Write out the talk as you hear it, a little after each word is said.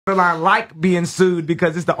I like being sued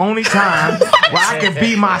because it's the only time where I can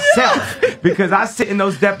be myself, because I sit in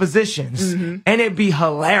those depositions and it'd be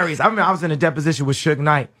hilarious. I remember I was in a deposition with Suge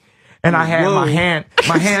Knight and I had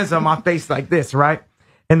my hands on my face like this, right?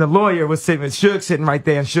 And the lawyer was sitting, Suge sitting right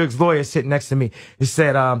there, and Suge's lawyer sitting next to me. He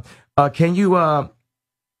said, can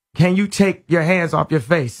you take your hands off your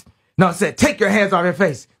face? No, I said, take your hands off your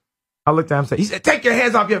face. I looked at him and said, he said, take your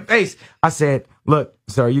hands off your face. I said, look,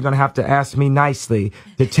 sir, you're going to have to ask me nicely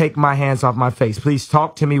to take my hands off my face. Please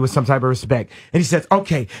talk to me with some type of respect. And he says,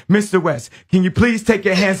 okay, Mr. West, can you please take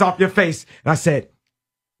your hands off your face? And I said,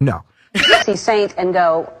 no. See Saint and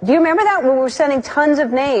go, do you remember that when we were sending tons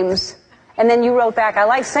of names and then you wrote back, I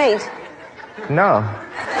like Saint? No.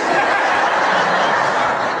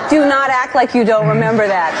 Do not act like you don't remember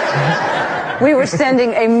that. We were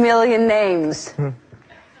sending a million names.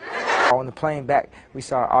 On the plane back, we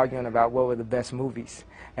started arguing about what were the best movies.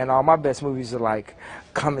 And all my best movies are like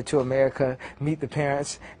Coming to America, Meet the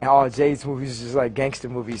Parents, and all Jay's movies are just like gangster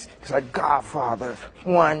movies. It's like Godfather,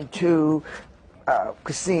 1, 2,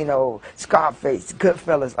 Casino, Scarface,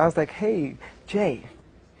 Goodfellas. I was like, hey, Jay,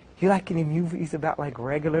 you like any movies about like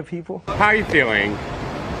regular people? How are you feeling?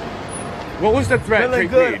 What was the threat? Feeling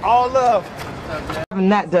good, all love. I've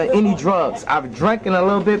not done any drugs. I've drinking a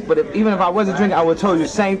little bit, but even if I wasn't drinking, I would tell you the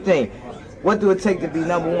same thing. What do it take to be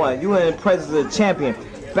number one? You are in the presence of a champion.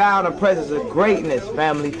 Bow in the presence of greatness,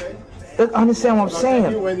 family. Understand what I'm saying?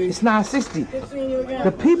 It's 960.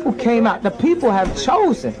 The people came out. The people have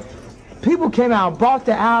chosen. People came out and bought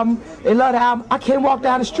the album. They love the album. I can't walk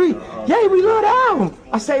down the street. Yay, we love the album.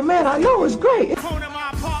 I say, man, I know it's great. Take them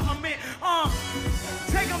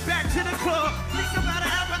back to the club.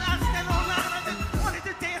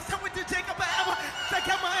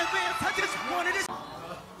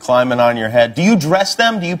 Climbing on your head. Do you dress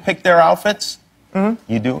them? Do you pick their outfits?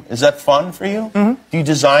 You do? Is that fun for you? Do you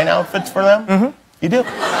design outfits for them? You do?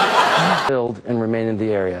 Build and remain in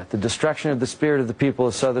the area. The destruction of the spirit of the people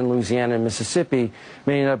of southern Louisiana and Mississippi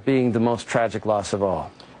may end up being the most tragic loss of all.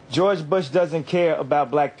 George Bush doesn't care about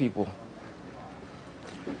black people.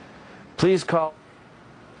 Please call.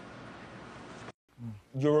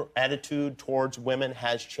 Your attitude towards women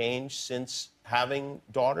has changed since having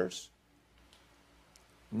daughters?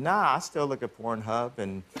 Nah, I still look at Pornhub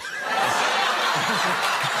and...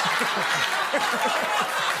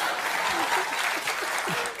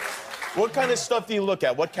 What kind of stuff do you look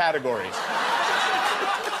at? What categories?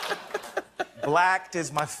 Black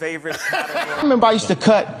is my favorite category. I remember I used to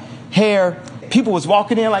cut hair. People was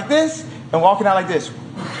walking in like this and walking out like this.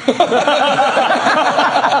 You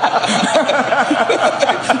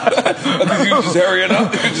just hurrying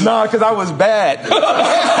up? No, because I was bad.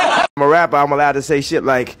 I'm a rapper. I'm allowed to say shit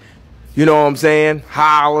like, you know what I'm saying?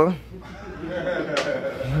 Holla.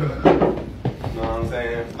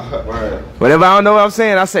 Whenever I don't know what I'm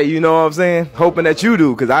saying, I say, you know what I'm saying? Hoping that you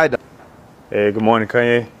do, because I don't. Hey, good morning,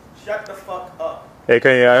 Kanye. Shut the fuck up. Hey,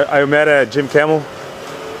 Kanye, I met at Jim Campbell.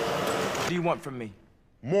 What do you want from me?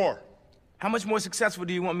 More. How much more successful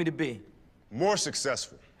do you want me to be? More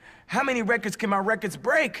successful. How many records can my records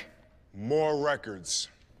break? More records.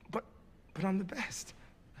 But I'm the best.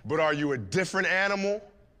 But are you a different animal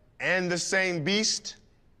and the same beast?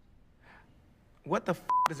 What the f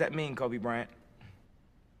does that mean, Kobe Bryant?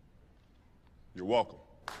 You're welcome.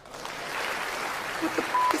 What the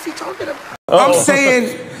f is he talking about? I'm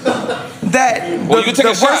saying that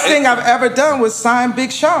the worst thing I've ever done was sign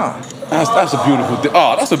Big Sean. That's a beautiful thing.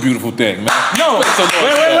 Oh, that's a beautiful thing, man. No. Wait.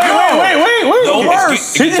 The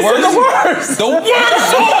worst. The worst. The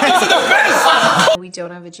worst. Oh, this is the best. We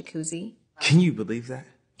don't have a jacuzzi. Can you believe that?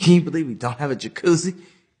 Can you believe we don't have a jacuzzi?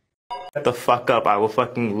 Shut the fuck up. I will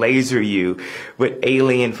fucking laser you with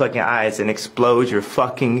alien fucking eyes and explode your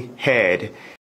fucking head.